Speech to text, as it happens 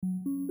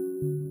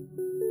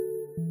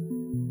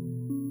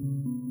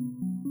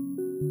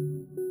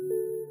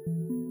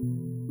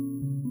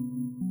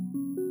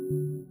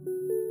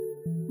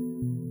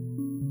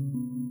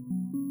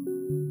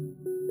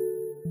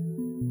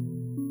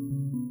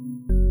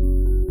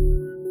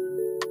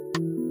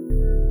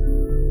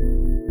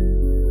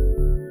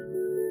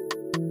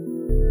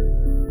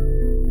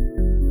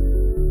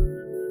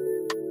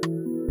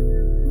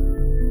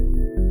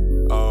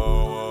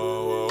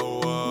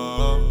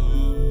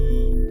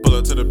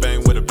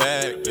bank with a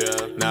bag.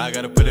 Yeah. Now I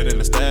gotta put it in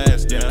the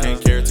stash. Yeah.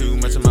 Can't care too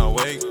much of my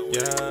weight.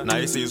 Yeah. Now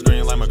you see it's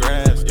green like my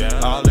grass.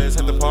 Yeah. All this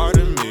had to part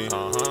of me.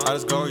 I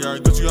just go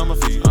yard Gucci on my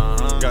feet.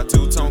 Got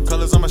two-tone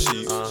colors on my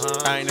sheets.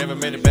 I ain't never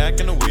made it back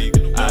in a week.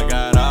 I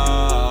got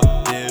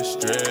all this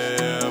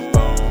drip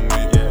on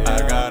me.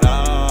 I got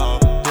all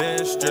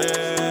this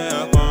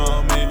drip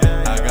on me.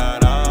 I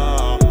got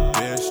all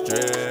this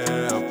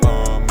drip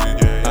on me.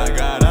 I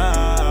got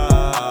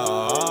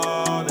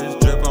all this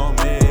drip on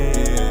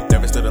me.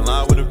 Never stood in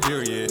line with a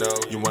period.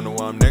 You wonder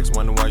why I'm next,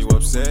 wonder why you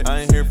upset.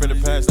 I ain't here for the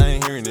past, I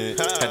ain't hearing it.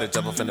 Had to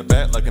jump off in the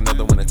back like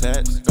another one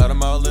attached. Got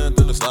them all in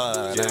through the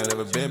slide. I ain't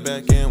never been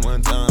back in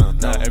one time.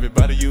 Now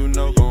everybody you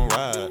know gon'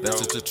 ride. That's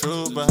just the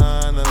truth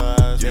behind the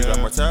lies. You got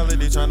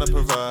mortality tryna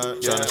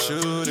provide. Tryna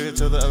shoot it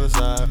to the other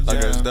side.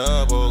 Like it's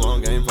double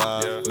on game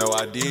 5. No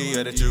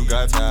idea that you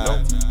got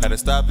tired. Had to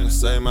stop and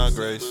say my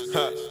grace.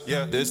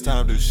 This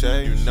time do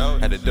shade.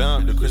 Had to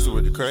dump the crystal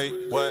with the crate.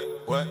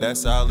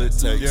 That's all it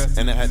takes.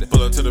 And I had to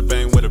pull up to the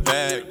bank with a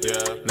bag.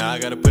 Now I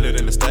gotta put it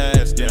in the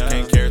stash.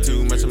 Can't care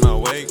too much of my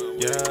weight.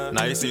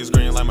 Now you see it's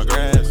green like my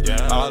grass.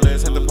 All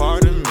this had to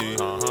part of me.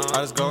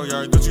 I just go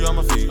yard Gucci on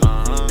my feet.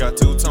 Got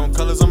two-tone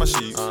colors on my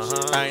sheets.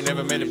 I ain't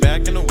never made it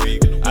back in a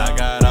week. I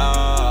got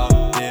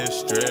all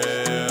this drip